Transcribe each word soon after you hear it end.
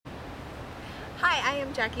Hi, I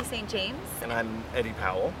am Jacky St. James. And I'm Eddie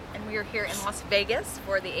Powell. And we are here in Las Vegas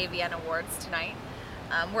for the AVN Awards tonight.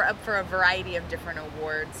 We're up for a variety of different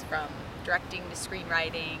awards, from directing to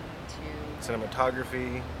screenwriting to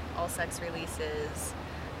cinematography, all sex releases,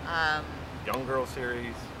 young girl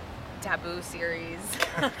series, taboo series.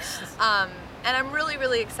 And I'm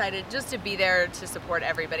really excited just to be there to support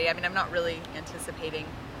everybody. I mean, I'm not really anticipating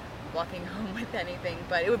walking home with anything,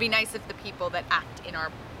 but it would be nice if the people that act in our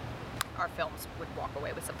films would walk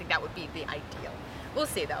away with something. That would be the ideal. We'll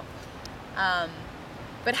see though.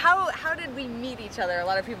 But how did we meet each other? A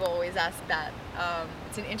lot of people always ask that.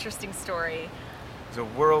 It's an interesting story. It's a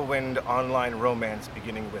whirlwind online romance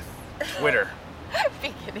beginning with Twitter.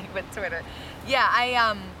 Beginning with Twitter. Yeah, I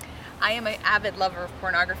am an avid lover of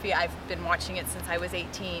pornography. I've been watching it since I was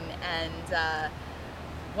 18, and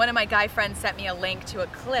one of my guy friends sent me a link to a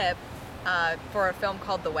clip for a film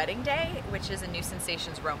called The Wedding Day, which is a New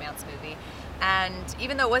Sensations romance movie. And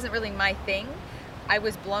even though it wasn't really my thing, I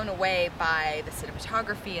was blown away by the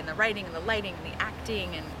cinematography and the writing and the lighting and the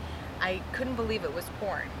acting, and I couldn't believe it was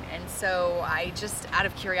porn. And so I just, out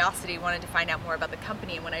of curiosity, wanted to find out more about the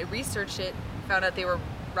company. And when I researched it, found out they were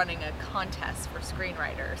running a contest for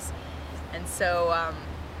screenwriters. And so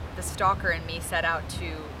the stalker in me set out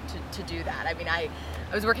to do that. I mean, I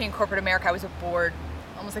was working in corporate America. I was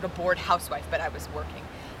almost like a bored housewife, but I was working.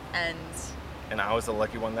 And I was the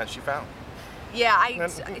lucky one that she found. Yeah, I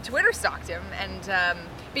Twitter stalked him, and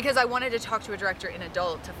because I wanted to talk to a director in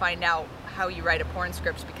adult to find out how you write a porn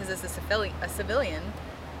script, because as a civilian,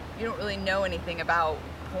 you don't really know anything about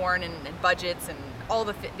porn and budgets and all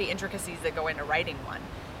the intricacies that go into writing one.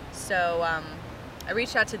 So I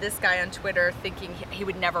reached out to this guy on Twitter thinking he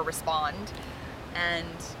would never respond,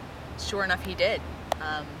 and sure enough, he did.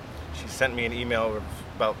 She sent me an email with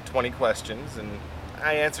about 20 questions, and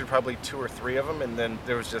I answered probably 2 or 3 of them, and then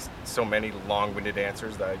there was just so many long-winded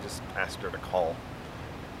answers that I just asked her to call.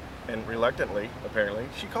 And reluctantly, apparently,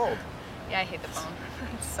 she called. Yeah, I hate the phone.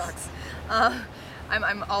 It sucks.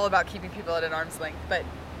 I'm all about keeping people at an arm's length, but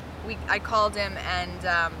I called him,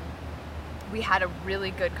 and we had a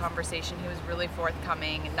really good conversation. He was really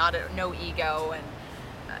forthcoming, and no ego,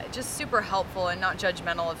 and just super helpful and not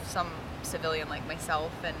judgmental of some civilian like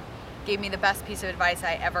myself, and gave me the best piece of advice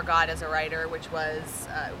I ever got as a writer, which was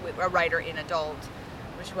a writer in adult,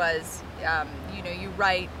 which was, you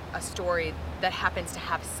write a story that happens to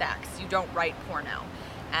have sex. You don't write porno.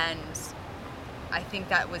 And I think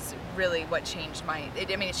that was really what changed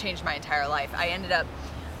it changed my entire life. I ended up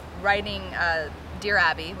writing Dear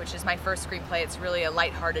Abby, which is my first screenplay. It's really a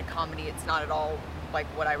lighthearted comedy. It's not at all like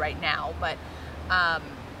what I write now, but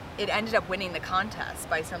it ended up winning the contest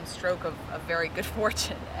by some stroke of very good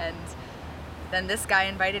fortune. And then this guy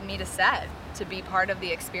invited me to set to be part of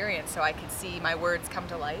the experience so I could see my words come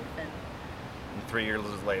to life. And 3 years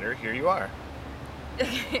later, here you are.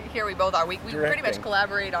 Here we both are. We pretty much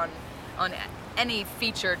collaborate on any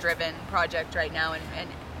feature-driven project right now, and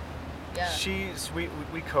yeah.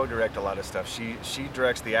 We co-direct a lot of stuff. She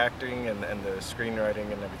directs the acting and the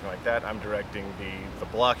screenwriting and everything like that. I'm directing the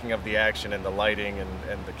blocking of the action and the lighting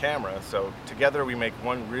and the camera. So together we make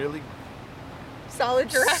one really solid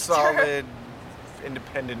director. Solid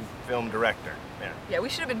independent film director. Yeah. Yeah, we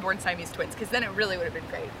should have been born Siamese twins, because then it really would have been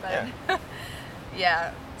great. But yeah.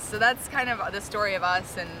 Yeah. So that's kind of the story of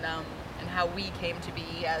us, and how we came to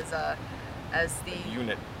be as the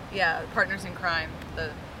unit. Yeah, partners in crime.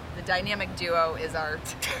 The dynamic duo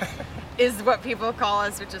is what people call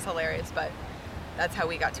us, which is hilarious, but that's how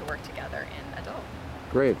we got to work together in adult.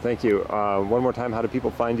 Great, thank you. One more time, how do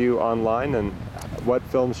people find you online, and what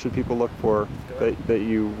films should people look for that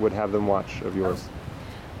you would have them watch of yours?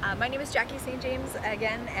 My name is Jacky St. James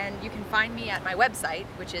again, and you can find me at my website,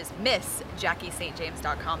 which is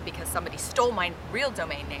MissJackyStJames.com, because somebody stole my real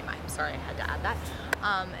domain name. I'm sorry, I had to add that.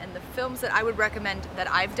 And the films that I would recommend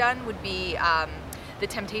that I've done would be The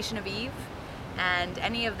Temptation of Eve, and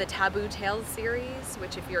any of the Taboo Tales series,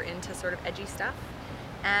 which if you're into sort of edgy stuff,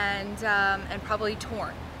 and probably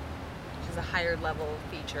Torn, which is a higher level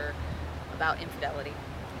feature about infidelity.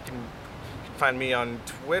 You can find me on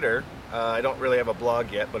Twitter. I don't really have a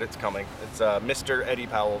blog yet, but it's coming. It's Mr. Eddie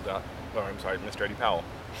Powell. Mr. Eddie Powell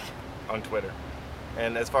on Twitter.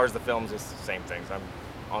 And as far as the films, it's the same things. I'm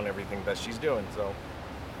on everything that she's doing, so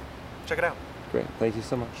check it out. Great, thank you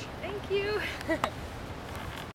so much. Thank you.